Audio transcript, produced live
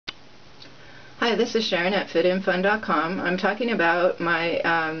Hi, this is Sharon at fitinfun.com. I'm talking about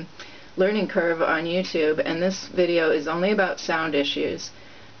my learning curve on YouTube, and this video is only about sound issues.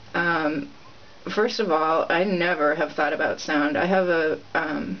 First of all, I never have thought about sound. I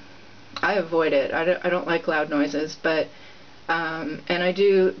avoid it. I don't like loud noises, but and I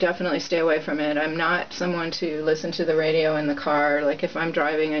do definitely stay away from it. I'm not someone to listen to the radio in the car. Like if I'm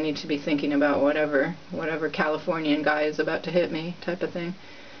driving, I need to be thinking about whatever Californian guy is about to hit me type of thing.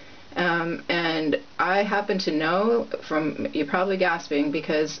 And I happen to know from, you're probably gasping,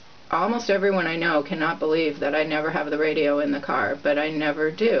 because almost everyone I know cannot believe that I never have the radio in the car, but I never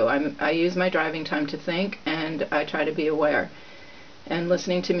do. I use my driving time to think, and I try to be aware. And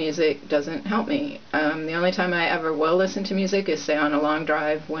listening to music doesn't help me. The only time I ever will listen to music is, say, on a long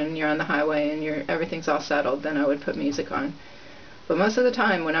drive when you're on the highway and everything's all settled, then I would put music on. But most of the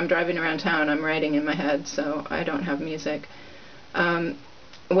time when I'm driving around town, I'm writing in my head, so I don't have music.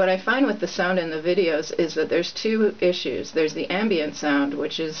 What I find with the sound in the videos is that there's two issues. There's the ambient sound,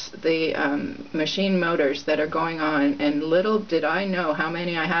 which is the machine motors that are going on, and little did I know how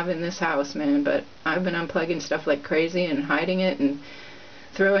many I have in this house, man, but I've been unplugging stuff like crazy and hiding it and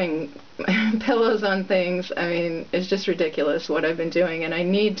throwing pillows on things. I mean, it's just ridiculous what I've been doing, and I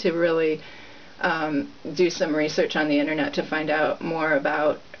need to really do some research on the internet to find out more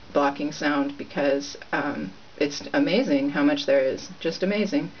about blocking sound, because it's amazing how much there is, just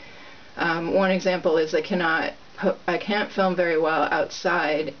amazing. One example is I can't film very well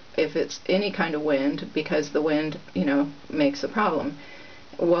outside if it's any kind of wind, because the wind, makes a problem.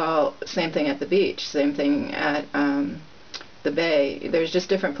 Well, same thing at the beach, same thing at the bay. There's just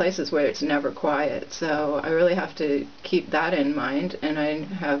different places where it's never quiet, so I really have to keep that in mind, and I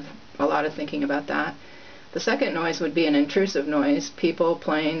have a lot of thinking about that. The second noise would be an intrusive noise: people,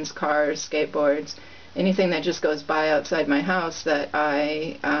 planes, cars, skateboards, anything that just goes by outside my house that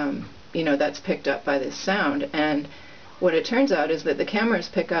that's picked up by this sound. And what it turns out is that the cameras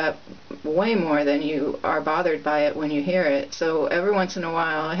pick up way more than you are bothered by it when you hear it. So every once in a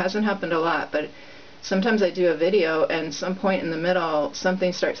while, it hasn't happened a lot, but sometimes I do a video and some point in the middle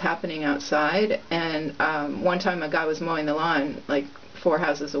something starts happening outside, and one time a guy was mowing the lawn like 4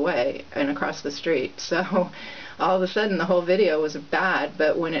 houses away and across the street. So all of a sudden the whole video was bad,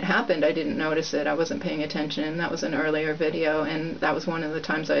 but when it happened I didn't notice it. I wasn't paying attention. That was an earlier video, and that was one of the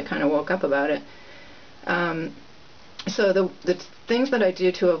times I kind of woke up about it. So the things that I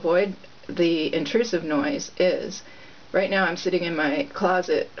do to avoid the intrusive noise is, right now I'm sitting in my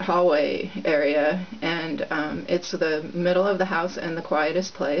closet hallway area, and it's the middle of the house and the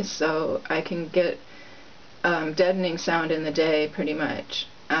quietest place, so I can get deadening sound in the day pretty much.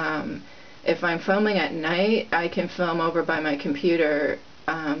 If I'm filming at night, I can film over by my computer,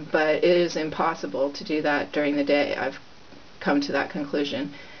 but it is impossible to do that during the day. I've come to that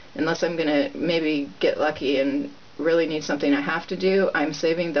conclusion. Unless I'm going to maybe get lucky and really need something I have to do, I'm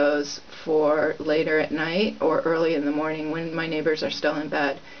saving those for later at night or early in the morning when my neighbors are still in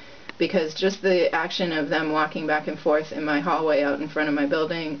bed. Because just the action of them walking back and forth in my hallway out in front of my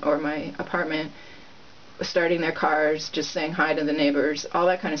building or my apartment, starting their cars, just saying hi to the neighbors, all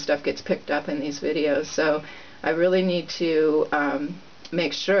that kind of stuff gets picked up in these videos. So I really need to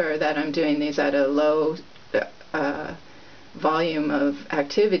make sure that I'm doing these at a low volume of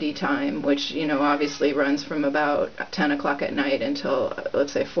activity time, which obviously runs from about 10 o'clock at night until,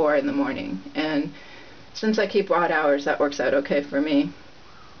 let's say, 4 in the morning. And since I keep odd hours, that works out okay for me.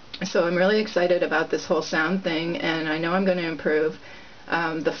 So I'm really excited about this whole sound thing, and I know I'm going to improve.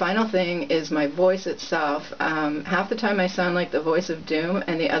 The final thing is my voice itself. Half the time I sound like the voice of doom,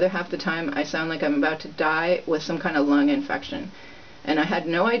 and the other half the time I sound like I'm about to die with some kind of lung infection. And I had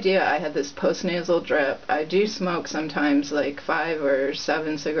no idea I had this postnasal drip. I do smoke sometimes, like 5 or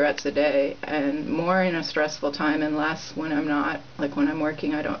 7 cigarettes a day, and more in a stressful time and less when I'm not. Like when I'm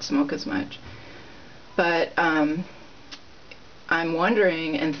working, I don't smoke as much. But I'm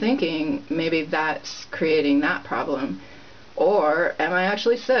wondering and thinking maybe that's creating that problem. Or am I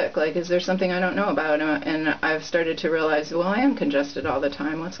actually sick? Like, is there something I don't know about? And I've started to realize, well, I am congested all the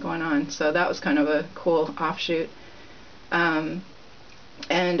time. What's going on? So that was kind of a cool offshoot. And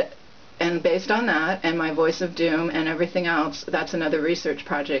based on that, and my voice of doom and everything else, that's another research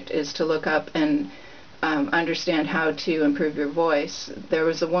project, is to look up and understand how to improve your voice. There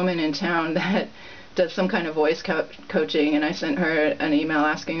was a woman in town that does some kind of voice coaching, and I sent her an email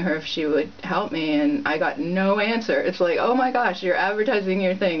asking her if she would help me, and I got no answer. It's like, oh my gosh, you're advertising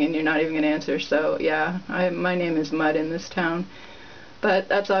your thing and you're not even going to answer. So yeah, my name is mud in this town, but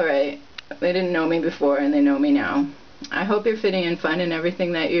that's alright. They didn't know me before and they know me now. I hope you're fitting in fun in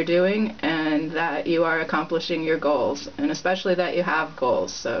everything that you're doing, and that you are accomplishing your goals, and especially that you have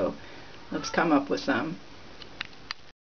goals. So Let's come up with some.